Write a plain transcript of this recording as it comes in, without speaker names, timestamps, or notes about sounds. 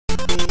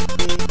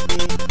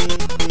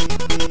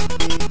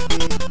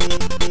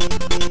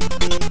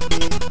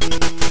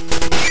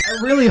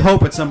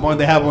hope at some point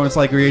they have one where it's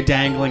like where you're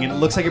dangling and it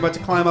looks like you're about to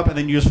climb up and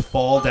then you just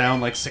fall down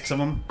like 6 of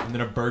them. And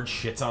then a bird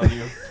shits on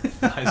you.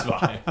 Flies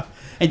by.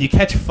 And you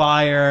catch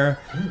fire.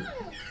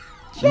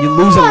 Char! And you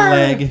lose a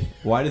leg.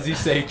 Why does he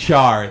say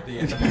char at the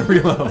end of every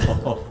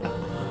level?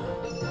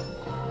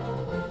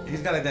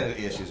 He's got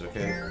identity issues,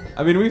 okay?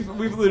 I mean, we've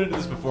alluded to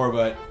this before,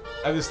 but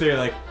I have this theory,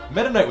 like,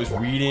 Meta Knight was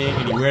reading,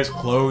 and he wears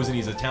clothes, and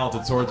he's a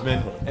talented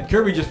swordsman, and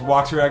Kirby just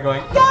walks around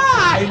going,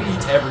 "Ah!" and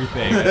eats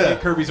everything. I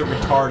think Kirby's a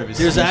retard of his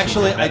There's species,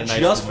 actually, and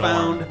Meta Knight's the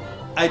norm.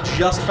 I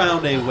just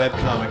found a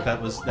webcomic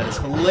that is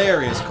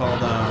hilarious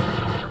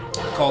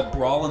called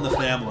Brawl in the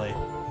Family.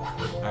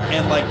 Right.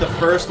 And like the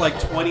first like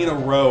 20 in a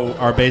row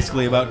are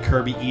basically about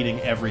Kirby eating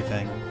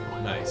everything.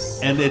 Nice.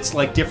 And it's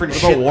like different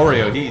What shit. about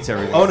Wario? He eats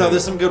everything. Oh no,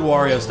 there's some good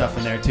Wario stuff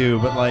in there too,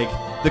 but like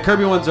the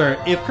Kirby ones are,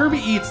 if Kirby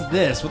eats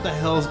this, what the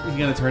hell is he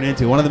gonna turn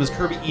into? One of them is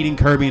Kirby eating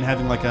Kirby and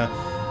having like a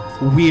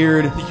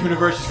weird The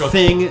universe just goes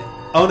thing.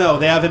 Oh no,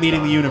 they have him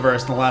eating the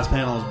universe and the last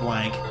panel is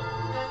blank.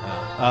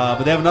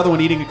 But they have another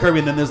one eating a Kirby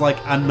and then there's like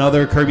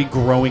another Kirby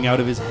growing out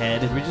of his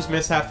head. Did we just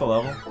miss half the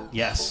level?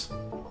 Yes.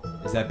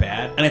 Is that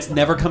bad? And it's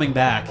never coming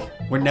back.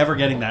 We're never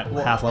getting that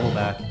half level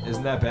back.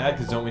 Isn't that bad?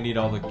 Because don't we need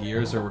all the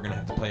gears, or we're gonna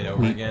have to play it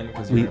over again?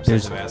 Because we- you're an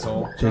obsessive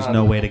asshole. There's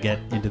no way to get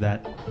into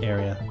that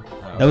area.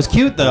 That was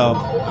cute though.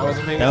 I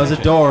wasn't paying That was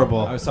attention.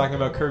 adorable. I was talking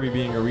about Kirby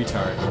being a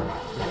retard.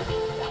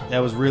 That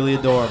was really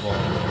adorable.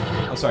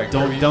 Oh, sorry.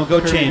 Don't go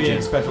Kirby changing.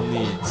 being special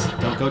needs.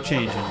 Don't go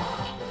changing.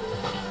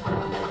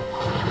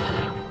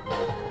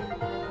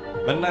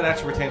 Meta Knight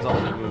actually retains all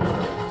the new moves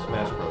from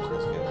Smash Bros. In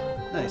this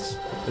game. Nice.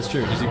 That's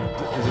true. Is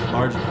it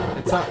large?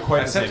 It's not quite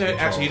the Except same.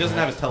 actually, he doesn't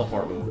have his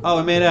teleport move. Oh,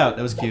 it made out.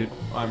 That was cute.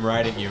 I'm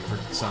riding you for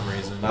some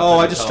reason. Oh,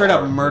 I the just straight up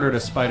teleport. murdered a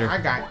spider. I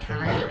got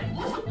tired.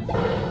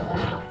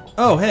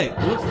 Oh, hey.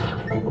 Whoops.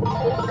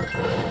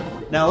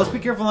 Now, let's be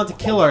careful not to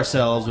kill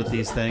ourselves with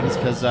these things,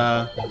 because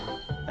that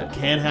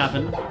can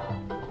happen.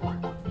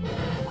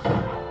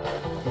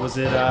 Was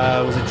it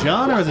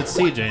John or was it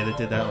CJ that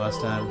did that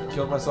last time?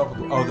 Killed myself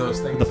with those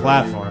things. The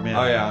platform,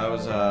 yeah. Oh yeah, that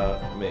was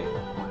me.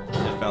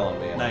 It fell on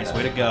me. Nice,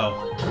 way to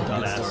go. Good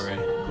Dumbass. story.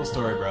 Cool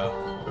story, bro.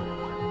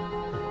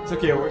 It's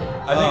okay. I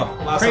Oh,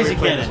 think last crazy time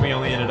we played this, cannon. we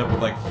only ended up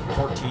with like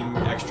 14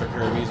 extra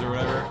Kirbys or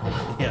whatever.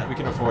 Yeah. We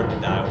can afford to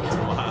die once in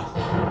a while.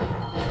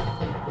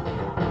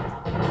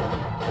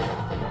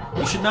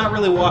 You should not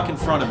really walk in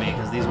front of me,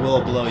 because these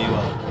will blow you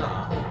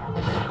up.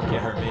 You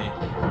can't hurt me.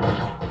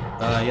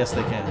 Yes,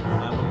 they can.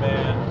 I'm a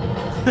man.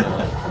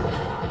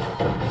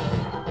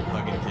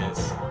 Hug and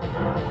kiss.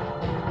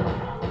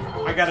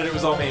 I got it. It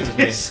was all me. It was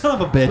me. Son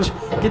of a bitch.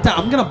 Get down.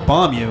 I'm going to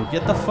bomb you.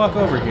 Get the fuck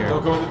over here.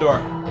 Don't go in the door.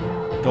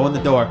 Go in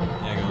the door.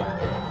 Yeah, go in the door.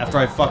 After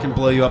I fucking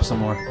blow you up some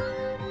more.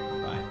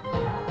 Bye.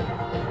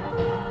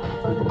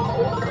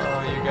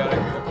 Oh, you got a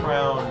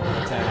crown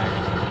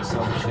attack or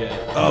some shit.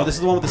 Oh, this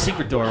is the one with the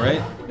secret door,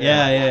 right?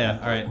 Yeah.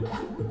 All right.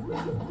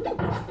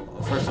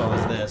 Well, first of all,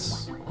 there's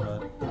this.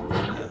 But,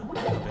 yeah,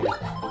 no big.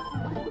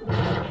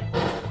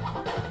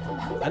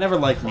 I never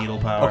liked needle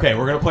power. Okay,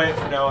 we're gonna play it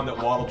from now on that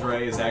Waddle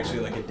Dee is actually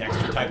like a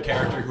Dexter type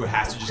character who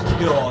has to just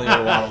kill all the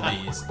other Waddle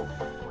Dees. All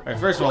right.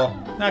 First of all,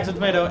 knocks a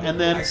tomato, and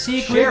then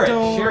secret Share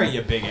door. it, share it,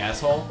 you big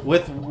asshole.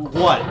 With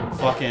what?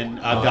 Fucking,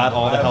 I've got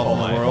all the I have help in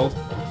full the life. world.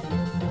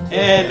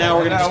 And now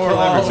we're gonna just kill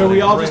everybody. So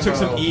we all just took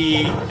some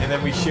E, and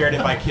then we shared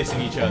it by kissing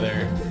each other,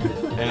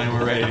 and then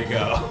we're ready to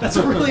go. That's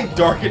a really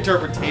dark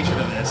interpretation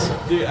of this.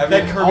 Dude, I mean,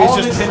 That Kirby's all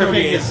just Nintendo tripping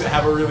games his-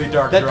 have a really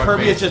dark That drug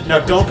Kirby base. is just, no,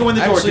 don't go in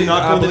the door. Actually, Do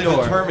not I go in the believe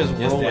door. the term is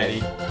Yes, rolling.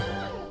 Daddy.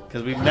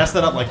 Because we've messed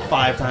that up like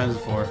 5 times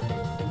before.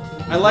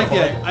 I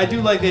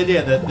do like the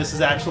idea that this is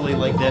actually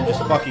like them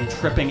just fucking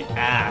tripping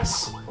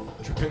ass.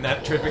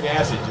 Not tripping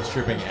acid, just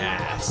tripping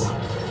ass.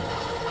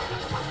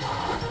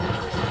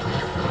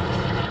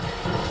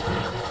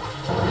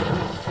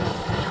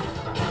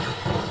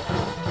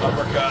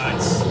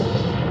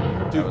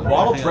 Uppercuts. Dude,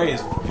 Waddle Dee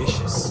is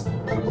vicious.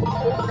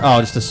 Oh,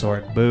 just a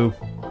sword. Boo.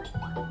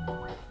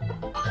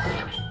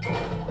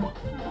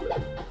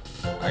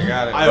 I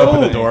got it. I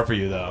opened the door for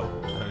you, though.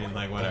 I mean,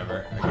 like,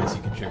 whatever. I guess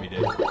you contributed.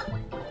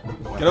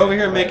 Get over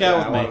here and make out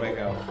I with wanna me. make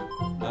out.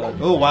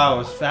 Oh wow, it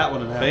was fat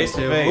one in that Face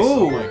to too. face.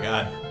 Oh Ooh, my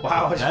god.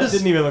 wow, it That just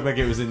didn't even look like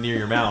it was near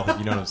your mouth, if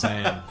you know what I'm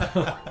saying.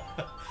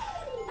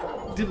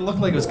 didn't look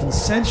like it was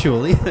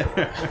consensual either. It's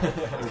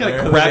kind of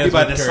Barely grabbed you is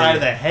by with the side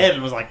of Kirby. the head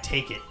and was like,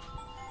 "Take it."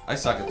 I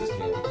suck at this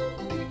game.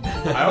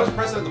 I always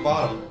press it at the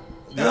bottom.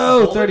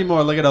 Oh, 30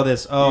 more. Look at all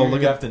this. Oh, you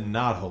look have at. to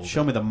not hold.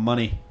 Show me the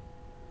money.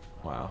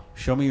 Wow.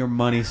 Show me your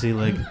money,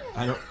 Seelig.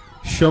 I don't.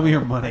 Show me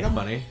your I money. got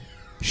money.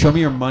 Show me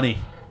your money.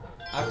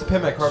 I have to pay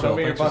my car Show bill.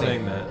 me your Thanks for money.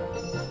 saying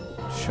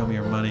that. Show me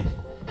your money.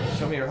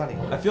 Show me your honey.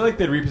 I feel like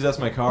they'd repossess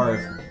my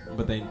car,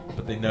 but they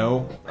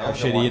know how I don't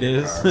shitty want it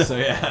is. your car. So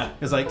yeah.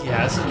 It's like,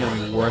 yeah, this is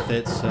gonna be worth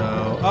it.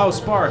 So, oh,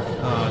 Spark.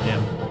 Oh,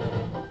 damn.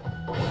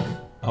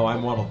 Oh,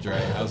 I'm Waddle Dee.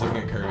 I was looking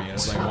at Kirby and I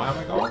was like, why am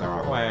I going the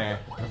wrong way?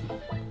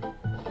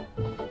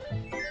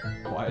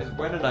 Why is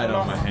Meta Knight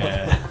on my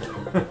head?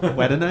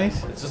 Weta Knight?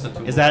 It's just a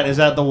tool. Is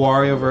that the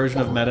Wario version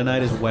of Meta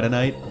Knight? Is Weta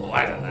Knight?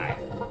 Weta Knight.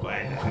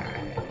 Weta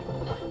Knight.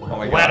 Oh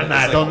my god. Weta it's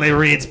Knight like- only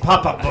reads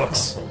pop-up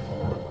books.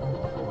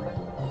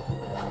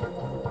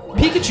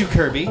 Pikachu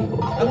Kirby.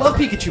 I love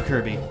Pikachu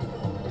Kirby.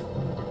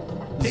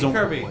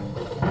 Kirby.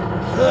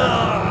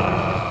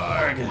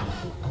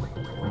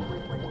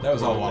 That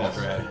was all Waddle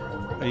Dee.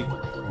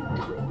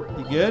 Are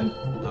you good?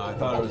 I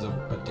thought it was a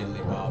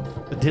diddly bob.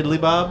 A diddly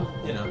bob?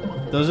 You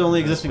know. Those only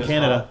exist in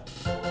Canada.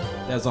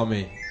 That's all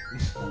me.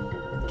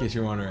 In case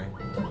you're wondering.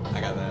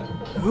 I got that.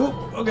 Oop,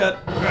 oh god.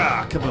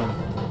 Ah, kaboom.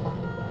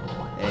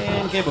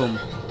 And kaboom.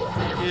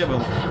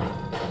 Kaboom.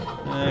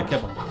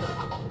 Kaboom.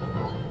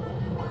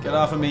 Get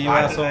off of me, you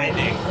asshole.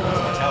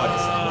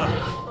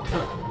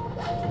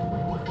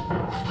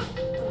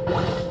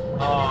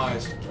 Oh,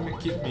 it's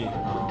keep me.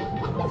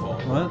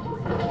 What?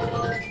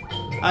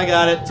 I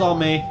got it. It's all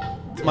me.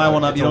 It's my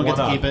one up. You don't get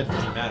to keep it.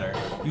 Doesn't matter.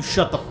 You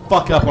shut the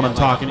fuck up when I'm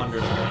talking.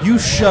 You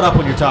shut up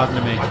when you're talking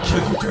to me. I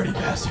kill you, dirty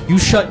bastard. You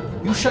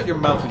shut your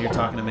mouth when you're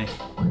talking to me.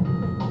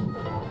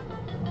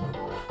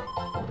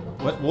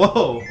 What?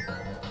 Whoa!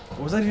 What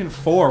was that even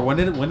for? When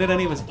did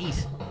any of us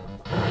eat?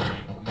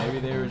 Maybe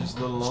they were just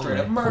a little lonely. Straight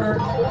up murder.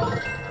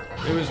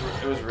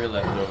 It was real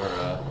leftover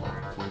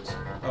foods.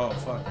 Oh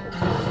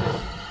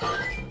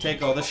fuck!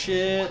 Take all the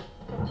shit.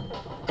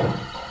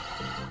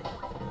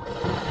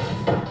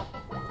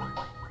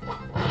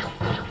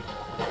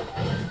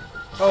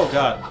 Oh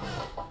god.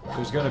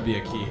 There's gonna be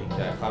a key.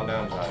 Yeah, calm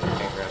down, John. You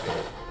can't grab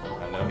it.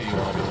 I know you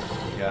want to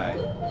be the guy.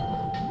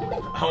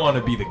 I want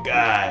to be the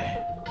guy.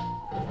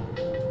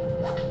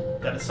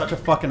 That is such a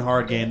fucking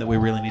hard game that we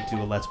really need to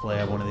do a let's play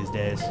of one of these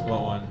days.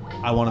 What one?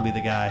 I want to be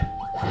the guy.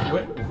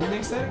 What? Who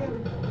makes that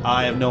again?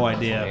 I have no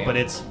idea, but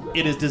it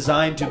is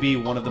designed to be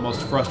one of the most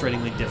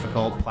frustratingly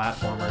difficult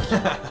platformers.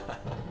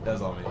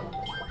 That's all me.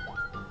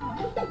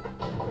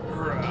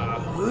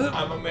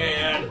 I'm a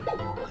man.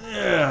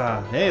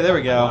 Yeah. Hey, there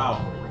we go.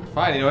 Wow.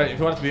 Fine, you know what? If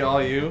you want it to be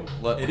all you,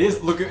 It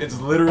is. Look, it's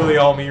literally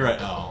all me right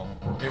now.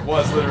 It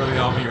was literally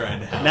all me right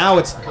now.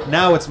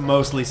 Now it's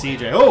mostly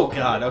CJ. Oh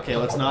god. Okay,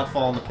 let's not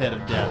fall in the pit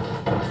of death.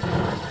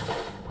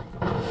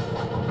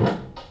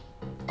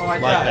 Oh, I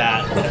Like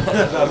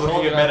that. I was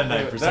looking at Meta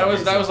Knight for some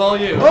reason. That was all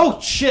you. Oh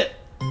shit.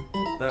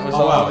 That was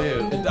Oh, wow. all you.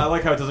 I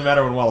like how it doesn't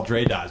matter when Waddle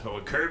Dee dies, but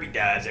when Kirby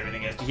dies,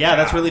 everything has to. Yeah,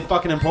 that's really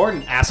fucking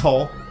important,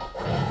 asshole.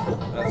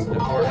 That's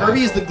important.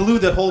 Kirby is the glue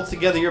that holds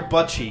together your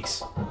butt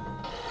cheeks.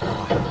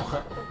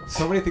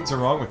 So many things are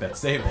wrong with that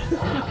statement.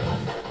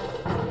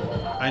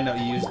 I know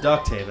you use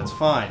duct tape. That's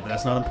fine, but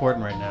that's not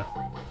important right now.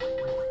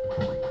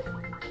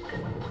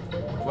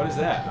 What is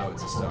that? Oh,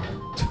 it's a star.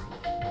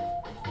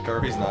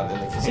 Kirby's not in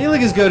the game.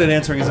 Selig is good at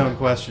answering his own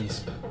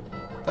questions.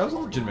 That was a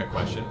legitimate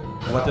question.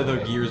 What do the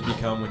gears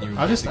become when you?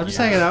 I'm just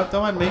hanging out.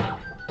 Don't mind me.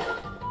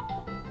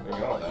 Where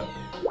you going with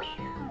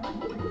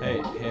that? Hey,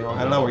 I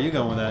don't know where you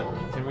going with that.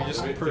 Can we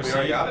just We proceed?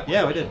 already got it?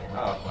 Yeah, we did.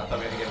 Oh, I thought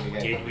we had to get it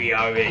again. Did we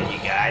already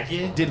got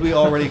you? Did we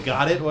already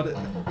got it? What?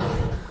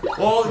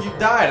 Well, you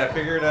died. I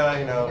figured,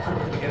 you know, we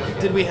had to get it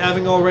again. Did we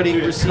having already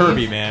Dude, it's received?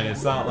 Kirby, man.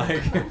 It's not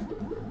like.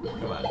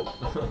 Come on.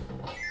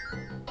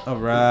 All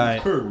right.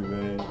 Kirby,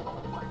 man.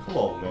 Come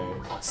on,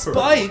 man.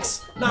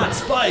 Spikes, not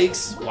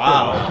spikes.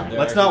 Wow. There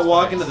Let's are not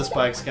walk spikes. into the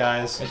spikes,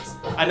 guys. It's,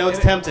 I know it's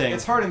tempting.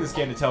 It's hard in this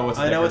game to tell what's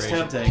a I know it's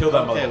decoration. tempting. Kill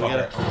that Okay, we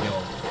motherfucker. gotta- Kill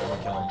him. I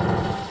wanna kill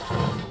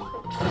him.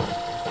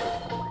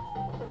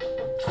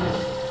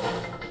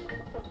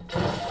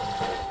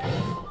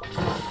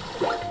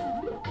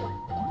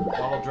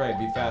 Waddle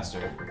Dee, be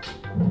faster.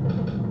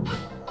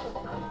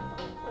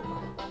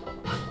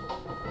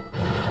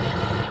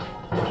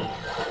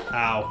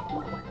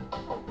 Ow.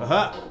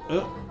 Aha.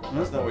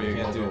 That's not what you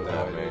Can't can do do it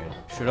that that way. way.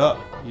 Shut up.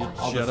 You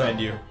I'll shut defend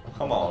up. you.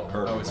 Come on,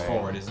 Kirby. Oh, it's man.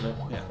 forward, isn't it?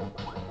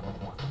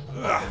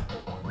 Yeah.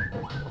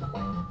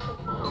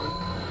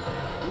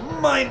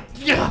 Mine.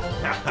 Yeah.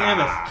 Damn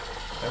it.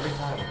 Every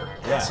time.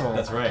 Yeah, Asshole.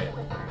 that's right.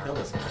 Kill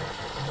this guy.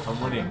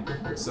 I'm winning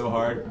so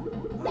hard.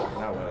 Oh, you're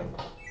not winning.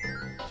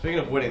 Speaking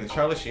of winning, the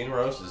Charlie Sheen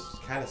roast is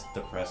kind of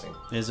depressing.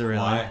 Is it really?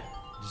 Why?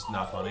 Just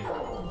not funny.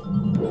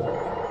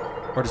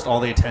 Or just all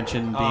the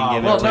attention being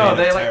given Well, to no, it?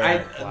 they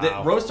like Wow.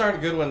 the roasts aren't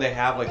good when they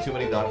have like too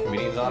many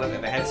non-comedians on it,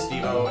 and they had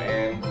Steve-O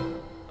and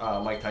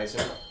Mike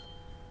Tyson,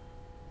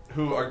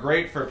 who are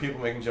great for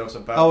people making jokes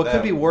about. Oh, it them,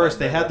 could be worse. but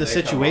They then had the they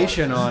come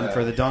situation on and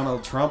for the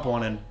Donald Trump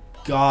one, and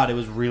God, it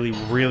was really,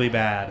 really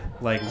bad.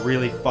 Like,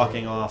 really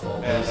fucking awful.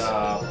 And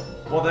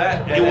well,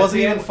 that and It at wasn't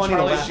the even end, funny to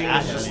Charlie laugh Sheen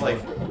at was just him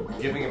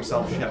like giving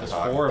himself shit There's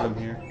talk. 4 of them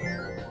here.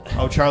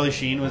 Oh, Charlie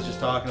Sheen was just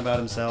talking about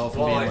himself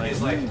and Well, being like,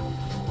 he's like,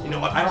 you know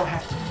what? I don't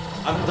have to.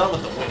 I'm done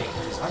with the winning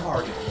because I've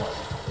already won.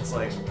 It's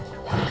like,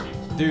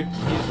 Dude,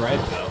 he's right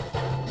though.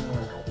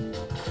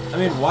 I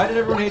mean, why did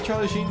everyone hate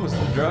Charlie Sheen? Was it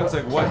the drugs?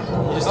 Like, what? He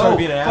just started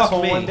being an fuck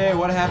asshole me. one day?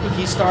 What happened?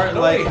 he started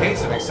nobody like.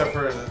 hates him except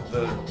for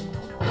the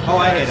Oh,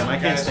 I hate him. I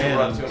the can't guys who stand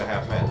run him.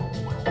 2.5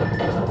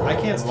 Men I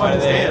can't Why do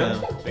they hate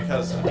stand him? him.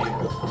 because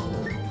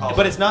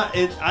But it's not.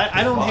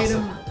 I don't hate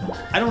him.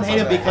 I don't hate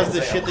him because of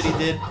the shit that he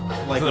did.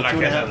 Like with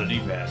 2.5.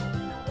 D-pad.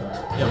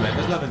 Yo, man,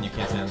 there's nothing you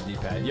can't say on the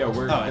D-pad. Yo,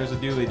 there's a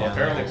dually down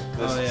apparently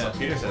there. Oh, yeah. so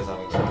Peter says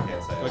something that you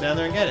can't say. Go down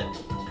there and get it.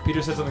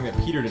 Peter said something that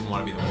Peter didn't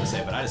want to be the one to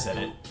say, but I just said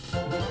it.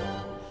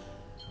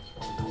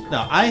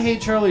 No, I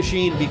hate Charlie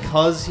Sheen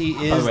because he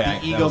By is the way,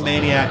 the that was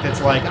egomaniac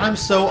that's like, I'm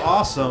so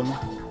awesome.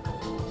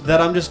 that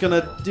I'm just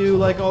gonna do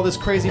like all this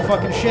crazy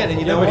fucking shit, and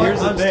you know but what? here's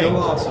the I'm thing. still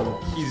awesome.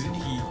 He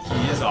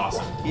is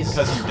awesome.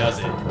 Because he does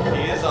it.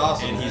 He is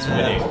awesome. And he's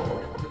winning.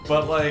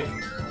 But, like...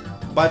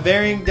 By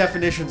varying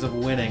definitions of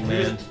winning,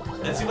 man.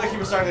 It seemed like he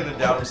was starting to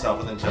doubt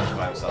himself and then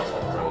justify himself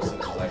all gross. And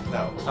it was like,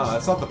 no. Oh,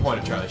 that's not the point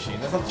of Charlie Sheen.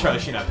 That's not the Charlie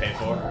Sheen I pay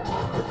for.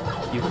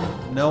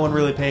 No one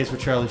really pays for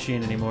Charlie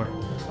Sheen anymore.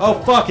 Oh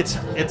fuck! It's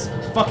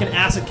fucking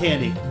acid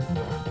candy.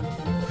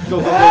 Go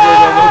go go go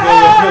go go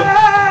go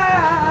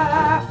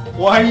go!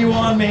 Why are you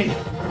on me?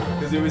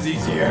 Because it was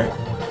easier.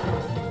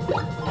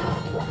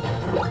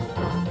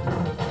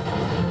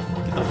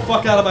 Get the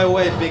fuck out of my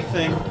way, big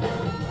thing.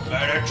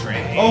 Murder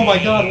train. Oh my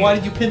god! Why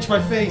did you pinch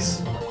my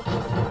face?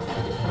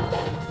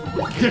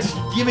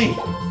 Gimme!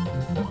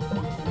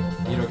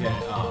 You don't get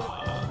it.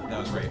 That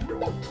was rape.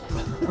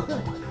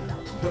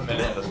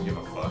 Meta doesn't give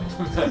a fuck.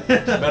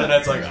 Meta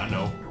Knight's like, I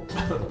know.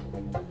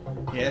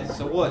 Yeah.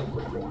 So what?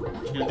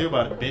 What you gonna do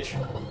about it, bitch?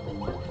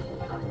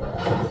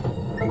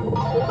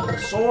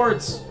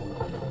 Swords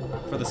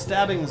for the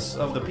stabbings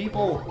of the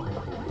people.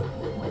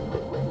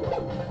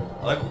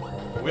 Like,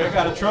 We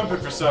got a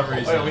trumpet for some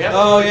reason. wait, we have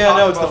Oh to yeah, talk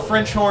no, it's the about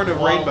French horn of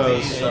Waddle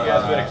rainbows. Dee's, Yeah, you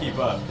guys better keep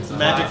up. It's the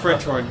magic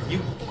French horn.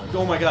 You.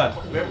 Oh my god.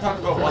 We haven't talked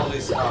about Waddle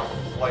Dee's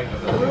flight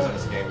abilities in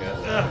this game yet.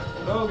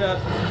 Oh god.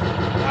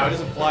 Now, he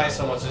doesn't fly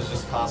so much as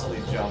just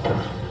constantly jump.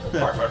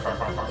 Fart, fart, fart,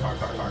 fart, fart, fart,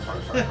 fart, fart,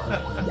 fart, fart,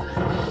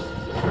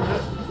 fart.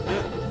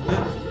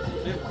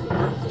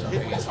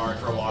 Jumping is hard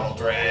for Waddle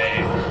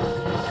Dee.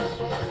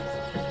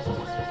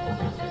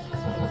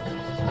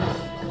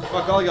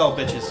 Fuck all y'all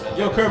bitches.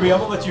 Yo, Kirby, I'm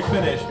gonna let you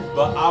finish,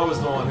 but I was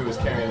the one who was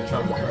carrying the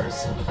trumpet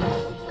first.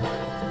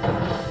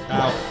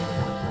 Ow.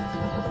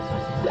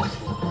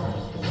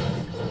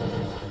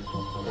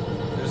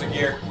 There's a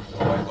gear.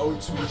 Oh,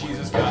 sweet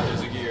Jesus God,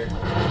 there's a gear.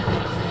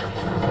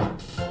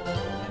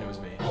 And it was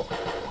me.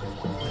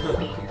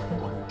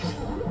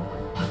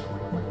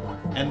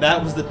 And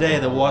that was the day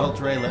that Waddle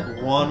Dee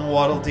let one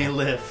Waddle Dee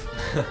live.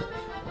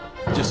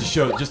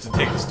 just to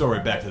take the story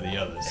back to the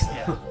others.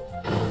 Yeah.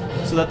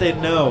 So that they'd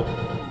know.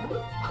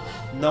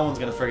 No one's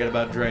gonna forget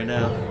about Dre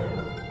now.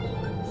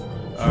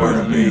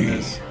 For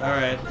me.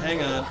 Alright,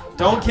 hang on.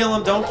 Don't kill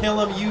him,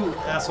 you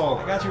asshole.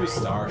 I got you a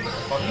star.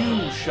 Fuck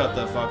you, shut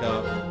the fuck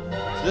up.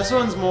 So this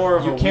one's more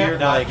of You a can't weird,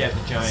 not like, get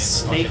the giant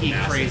snaky, fucking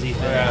massive- crazy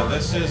thing. Yeah,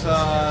 this is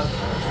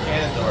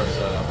Ganondorf's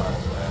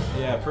plan.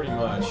 Yeah, pretty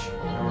much.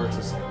 It works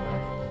the same way.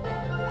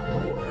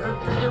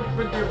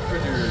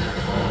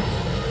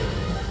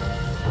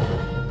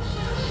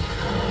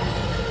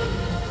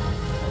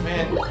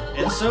 Man,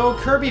 And so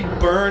Kirby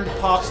burned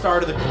Popstar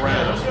to the those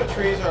ground.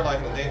 trees are like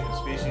an endangered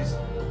species.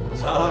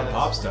 Not on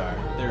Popstar.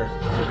 They're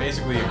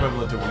basically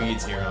equivalent to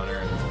weeds here on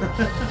Earth.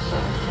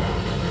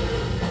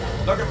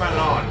 Look at my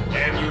lawn,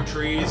 damn you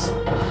trees.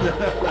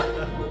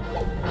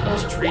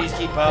 Those trees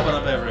keep popping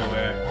up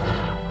everywhere.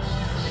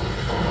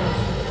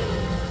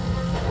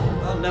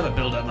 I'll never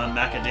build up my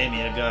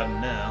macadamia garden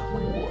now.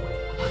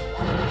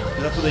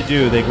 That's what they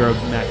do. They grow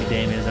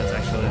macadamias. That's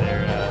actually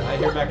their. I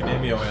hear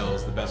macadamia oil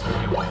is the best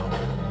cooking oil.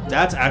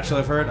 That's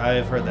actually I've heard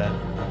that.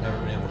 I've never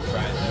been able to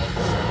try it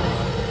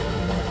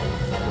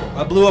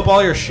I blew up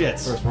all your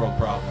shits. though. First world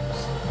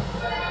problems.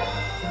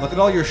 Look at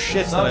all your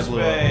shits that I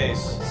blew up.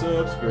 Subspace.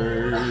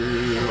 Subspace.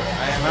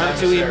 I am Time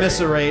to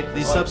eviscerate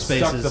these Suck the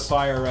subspaces.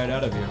 fire right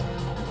out of you.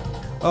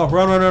 Oh,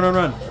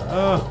 run.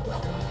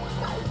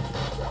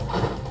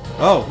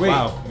 Oh, Wait,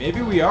 wow.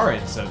 maybe we are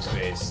in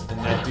subspace, and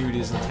that dude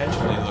is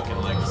intentionally looking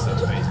like a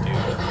subspace dude.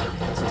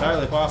 It's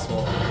entirely possible.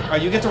 All right,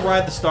 you get to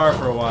ride the star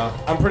for a while.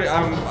 I'm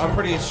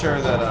pretty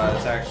sure that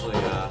it's actually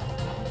dark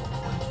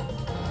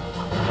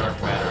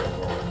matter.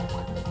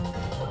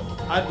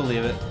 I'd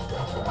believe it. I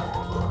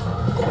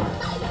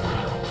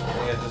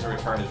think it's just a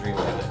return to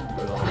dreamland. It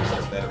would only make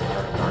sense that it would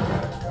dark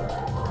matter.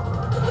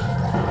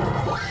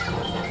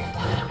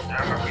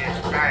 I'm gonna be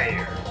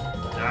inspired.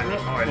 Not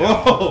anymore.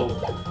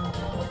 Whoa!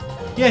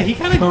 Yeah, he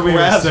kind of Come here,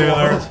 grabs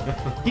sailor.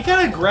 He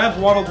kind of grabs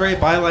Waddle Dee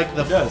by like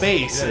the Yes.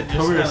 face. Yeah, and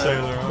come just here,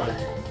 kinda-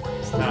 sailor.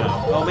 It's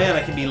now. Oh man,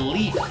 I can be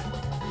Leaf,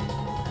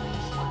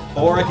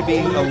 or I could be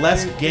a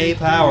less gay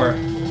power.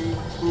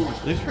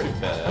 Leaf's pretty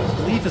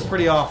badass. Leaf is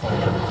pretty awful.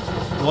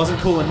 It wasn't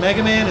cool in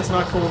Mega Man. It's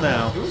not cool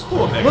now. It was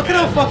cool, Mega Look at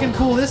how Man. fucking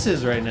cool this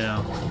is right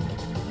now.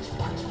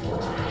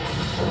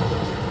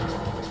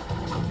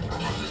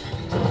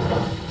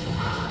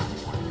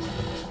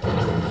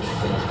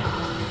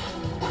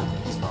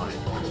 He's mine.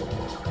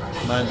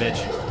 Mine, bitch.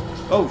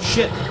 Oh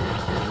shit.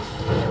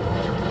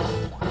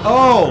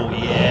 Oh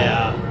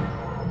yeah.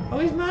 Oh,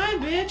 he's mine,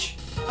 bitch.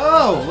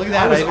 Oh, look at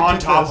that. I was even on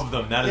took top those. of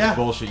them. That is Yeah.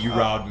 bullshit. You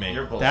robbed me.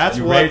 You're bullshit. That's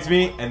you what. raped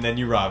me, and then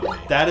you robbed me.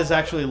 That is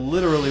actually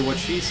literally what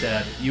she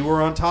said. You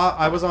were on top.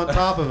 I was on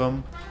top of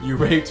him. You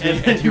raped me,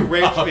 And then you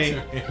raped robbed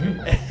me.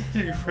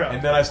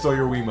 And then I stole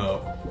your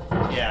Wiimote.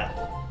 Yeah.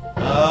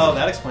 Oh,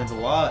 that explains a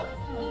lot.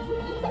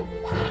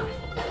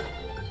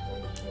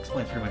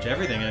 Explains pretty much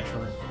everything,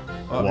 actually.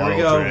 Oh, here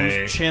we go. Waddle Dee.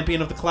 Who's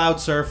champion of the cloud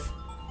surf?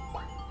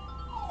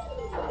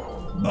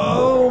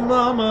 Oh,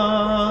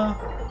 mama.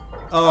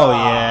 Oh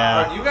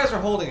yeah. Alright, you guys are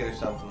holding it or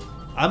something.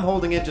 I'm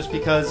holding it just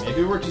because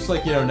Maybe we're just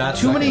like, not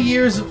too many second.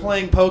 years of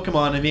playing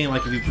Pokemon and being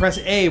like, if you press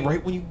A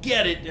right when you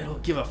get it, it'll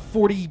give a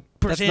 40%.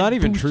 That's not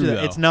even boost true, to that.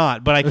 though. It's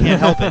not, but I can't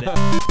help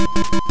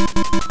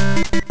it.